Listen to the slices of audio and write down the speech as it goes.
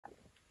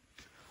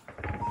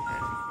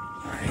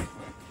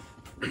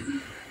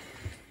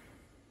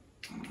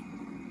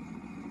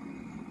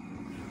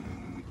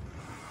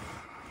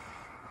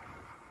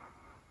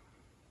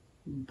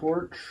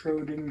Bort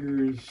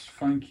Schrodinger's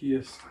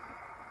funkiest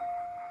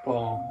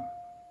ball.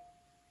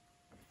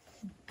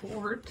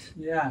 Bort?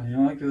 Yeah, you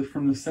know, like this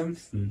from The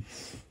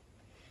Simpsons.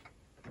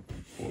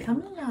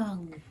 Come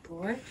along,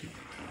 Bort.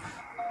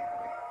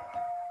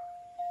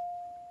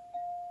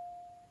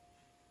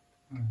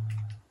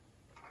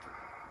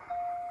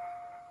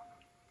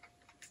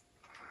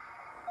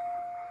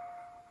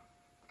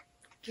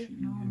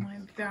 Getting all my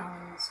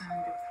vowels in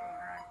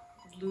before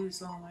I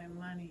lose all my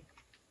money.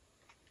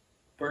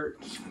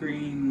 Bart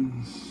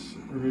Screen's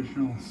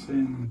Original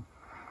Sin.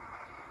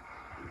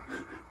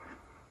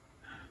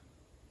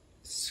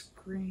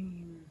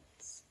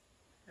 Screens.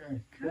 Yeah,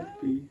 it could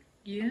be.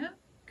 Yeah,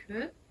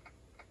 could.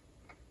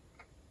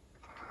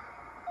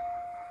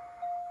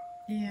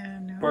 Yeah,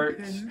 no, Bart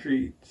couldn't.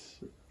 Street's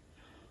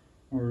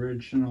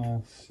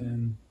Original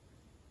Sin.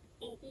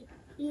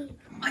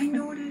 I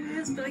know what it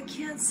is, but I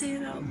can't say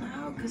it out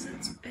loud because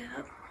it's bad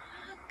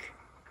luck.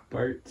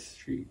 Bart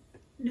Street.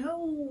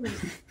 No.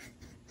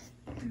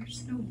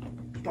 There's no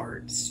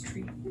Bart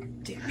Street,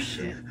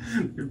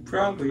 dipshit. There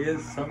probably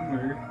is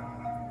somewhere.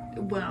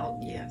 Well,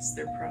 yes,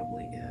 there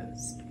probably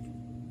is.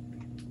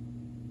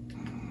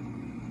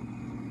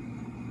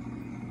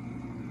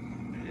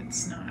 But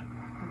it's not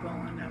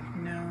well enough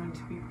known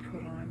to be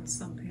put on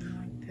something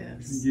like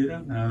this. You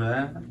don't know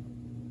that.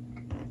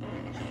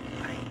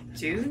 I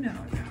do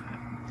know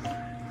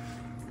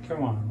that.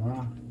 Come on,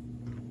 Rock.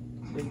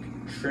 Take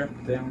a trip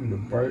down to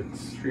Bart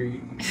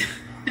Street.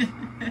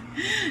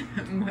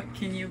 What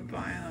can you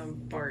buy on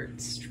Bart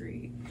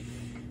Street?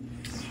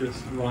 It's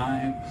just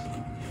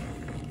vibes.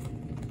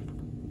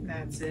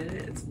 That's it?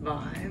 It's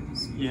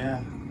vibes?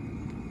 Yeah.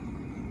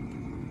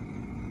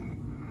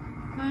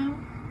 Well,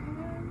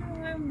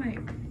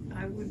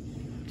 I would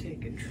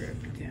take a trip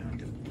down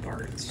to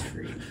Bart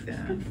Street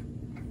then.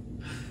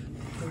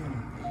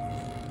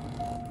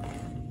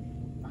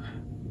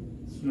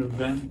 It's an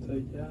event, I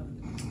guess.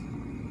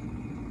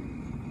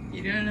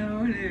 You don't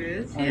know what it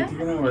is I yet? do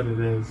know what it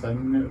is. I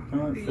know it for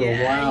a while.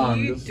 Yeah, I'm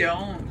you just...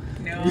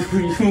 don't. No,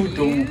 You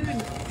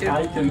don't. don't.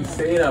 I can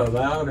say it out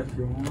loud if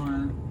you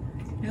want.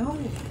 No.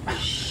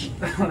 Shh.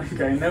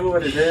 Like, I know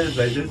what it is.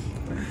 I just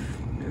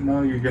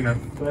know you're gonna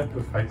flip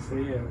if I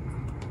say it.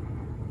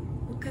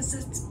 Because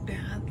it's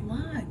bad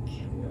luck.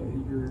 Yeah,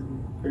 you're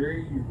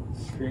very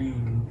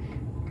strange.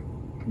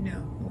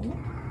 No.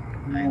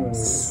 No. I'm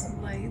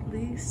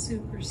slightly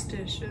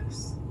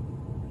superstitious.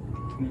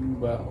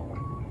 Well.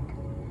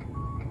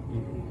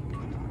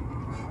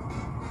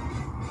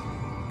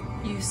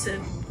 You said,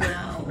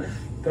 well.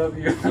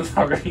 W was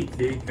already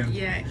taken.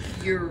 Yeah,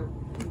 you're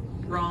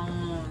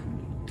wrong.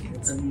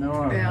 It's No,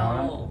 I'm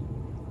Bell.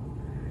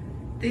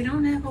 They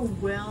don't have a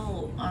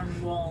well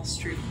on Wall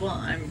Street.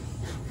 Well,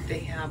 they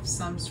have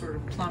some sort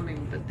of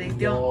plumbing, but they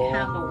don't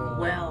have a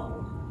well.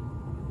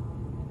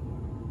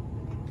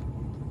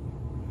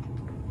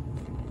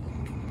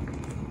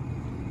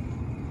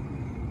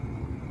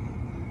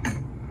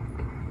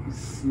 You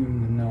seem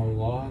to know a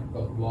lot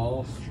about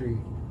Wall Street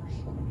or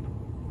something.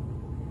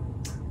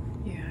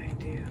 Yeah, I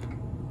do.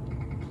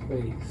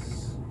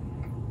 Place.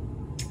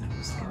 I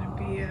was gonna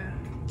be a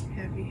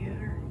heavy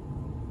hitter.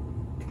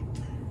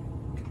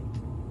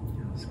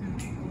 I was gonna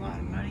make a lot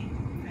of money.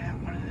 I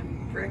have one of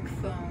them brick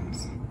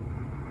phones.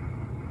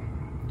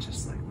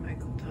 Just like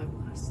Michael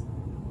Douglas.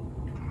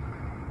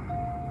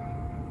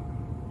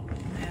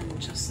 And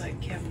just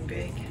like Kevin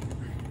Bacon.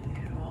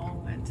 It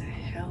all went to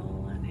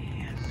hell in a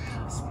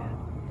handbasket.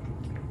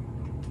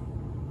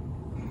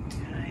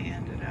 And I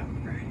ended up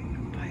riding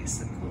a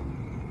bicycle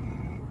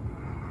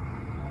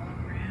all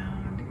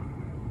around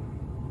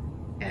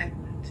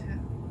Edmonton,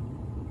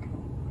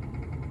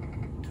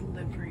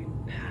 delivering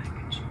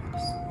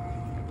packages,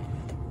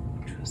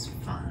 which was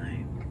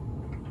fine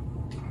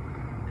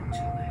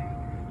until I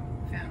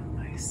found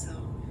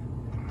myself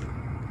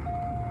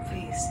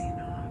facing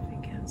off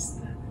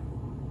against the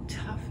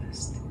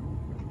toughest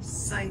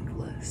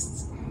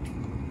cyclists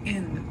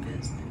in the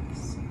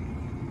business.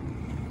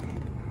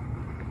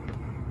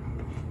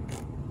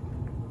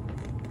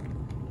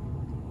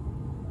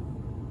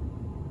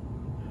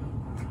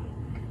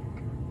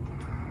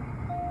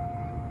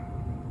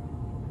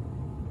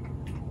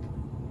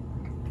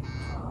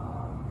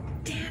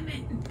 Damn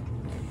it!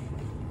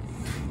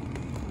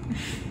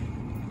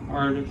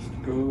 Artists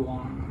go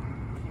long.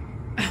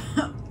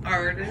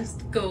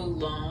 Artists go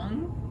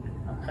long.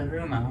 I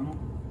don't know.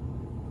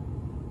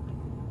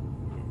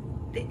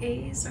 The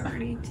A's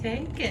already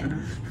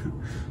taken.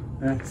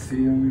 That's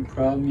the only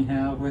problem you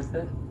have with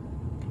it?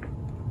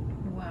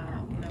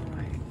 Wow, no,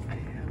 I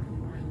have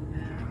more than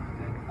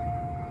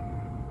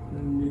The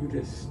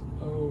nudist.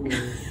 Oh.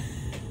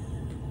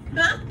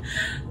 that.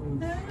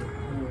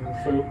 I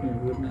was hoping it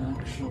wouldn't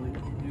actually be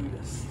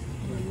nudist.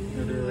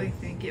 Ooh, I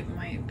think it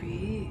might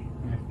be.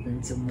 I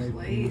think it might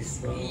Place.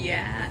 be. So.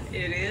 Yeah,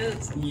 it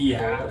is.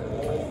 Yeah.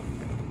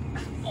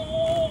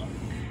 Oh,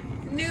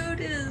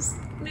 nudist,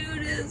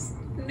 nudist,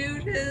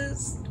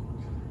 nudist.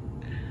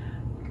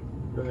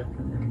 back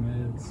from your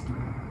meds.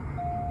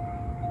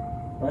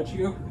 Why'd you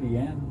go for the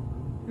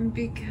end?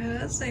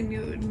 Because I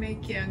knew it would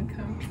make you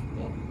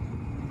uncomfortable.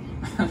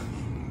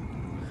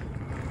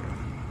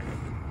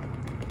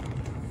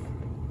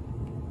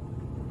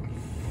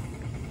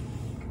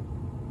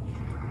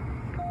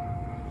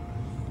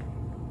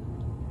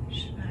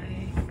 Should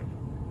I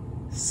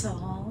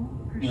solve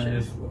or should Might I?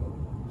 as well.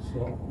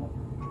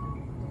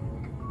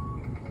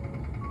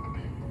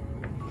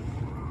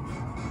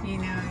 You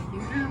know, you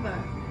have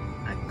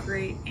a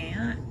great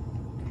aunt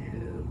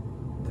who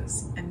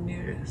was a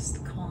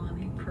nudist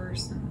colony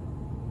person.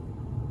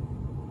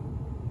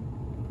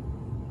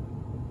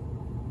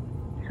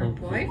 Her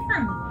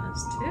boyfriend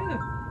was too.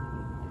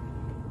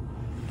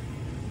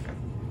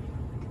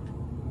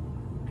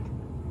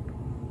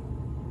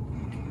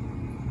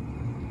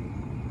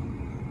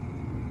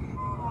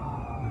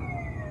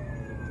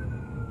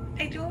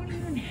 I don't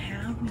even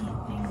have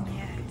anything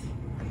yet.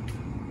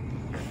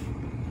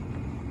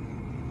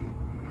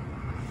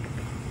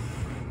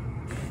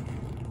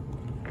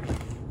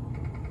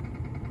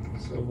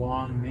 It's a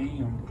long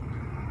name.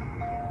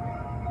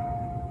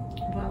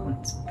 Well,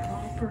 it's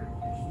proper.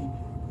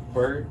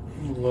 Bert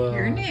Love.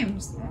 Your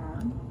name's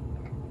long.